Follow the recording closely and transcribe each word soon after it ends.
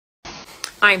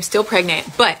I am still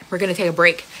pregnant, but we're gonna take a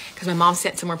break because my mom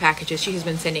sent some more packages. She has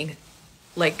been sending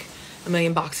like a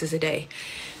million boxes a day.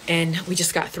 And we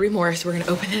just got 3 more, so we're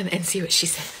gonna open them and see what she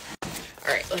said.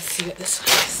 All right, let's see what this one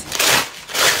is.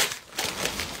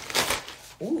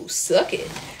 Ooh, suck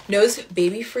it. Nose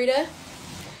Baby Frida.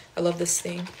 I love this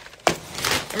thing.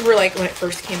 Remember like when it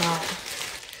first came out.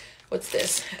 What's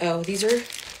this? Oh, these are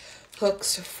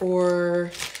hooks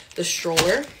for the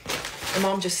stroller. My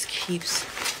mom just keeps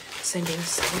sending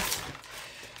stuff.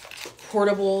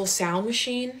 Portable sound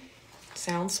machine.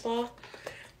 Sound spa.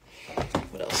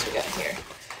 What else we got here?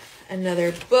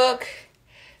 Another book.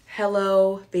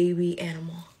 Hello, baby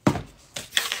animal.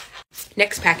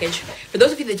 Next package. For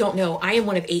those of you that don't know, I am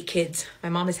one of 8 kids. My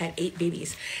mom has had 8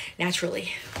 babies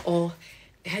naturally, all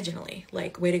vaginally.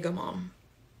 Like, way to go, mom.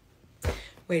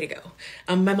 Way to go.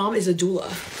 My mom is a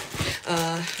doula.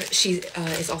 She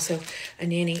is also a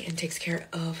nanny and takes care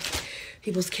of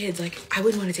people's kids. Like, I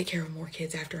wouldn't want to take care of more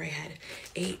kids after I had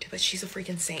 8, but she's a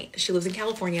freaking saint. She lives in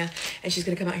California, and she's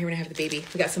gonna come out here when I have the baby.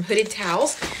 We got some hooded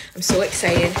towels. I'm so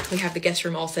excited. We have the guest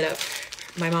room all set up.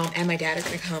 My mom and my dad are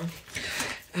gonna come.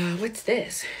 What's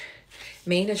this?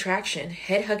 Main attraction,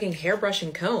 head hugging hairbrush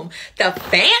and comb. The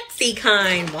fancy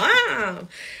kind, wow.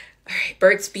 All right,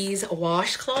 Burt's Bees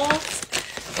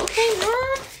washcloths. Okay,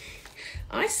 Mom,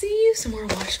 I see you. Some more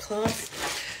washcloths.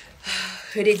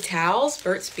 Hooded towels,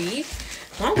 Burt's Bee.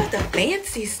 Mom got the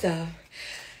fancy stuff.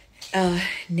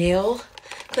 Nail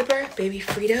clipper, Baby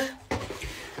Frida.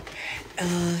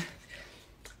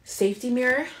 Safety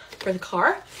mirror for the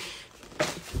car.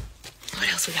 What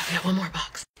else we got? We got one more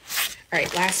box. All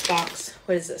right, last box.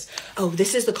 What is this? Oh,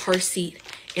 this is the car seat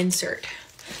insert.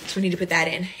 So we need to put that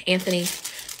in. Anthony,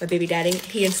 my baby daddy,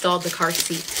 he installed the car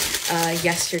seat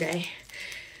yesterday.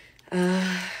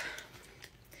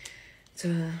 It's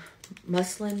a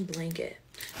muslin blanket.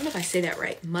 I don't know if I say that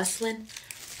right. Muslin.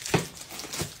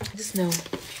 I just know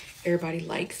everybody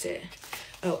likes it.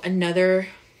 Oh, another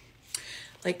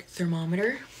like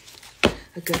thermometer.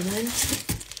 A good one.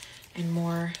 And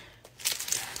more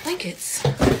blankets.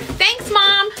 Thanks,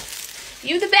 Mom.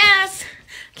 You the best.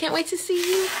 Can't wait to see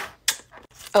you.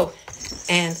 Oh,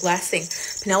 and last thing.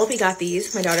 Penelope got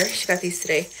these. My daughter, she got these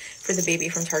today for the baby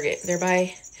from Target. They're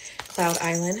by Cloud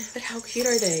Island. But how cute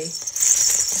are they?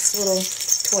 Just little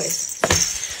toys.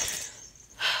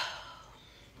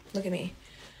 Look at me.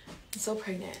 I'm so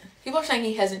pregnant. People are saying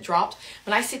he hasn't dropped.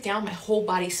 When I sit down, my whole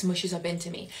body smushes up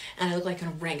into me. And I look like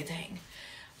an orangutan.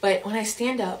 But when I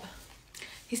stand up,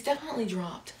 he's definitely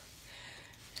dropped.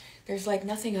 There's like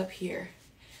nothing up here.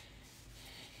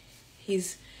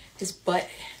 His butt,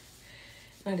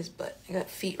 not his butt. I got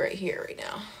feet right here right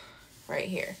now. Right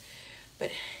here.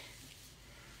 But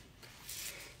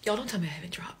y'all don't tell me I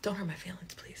haven't dropped. Don't hurt my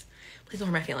feelings, please. Please don't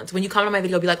hurt my feelings. When you comment on my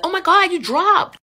video, be like, oh my God, you dropped.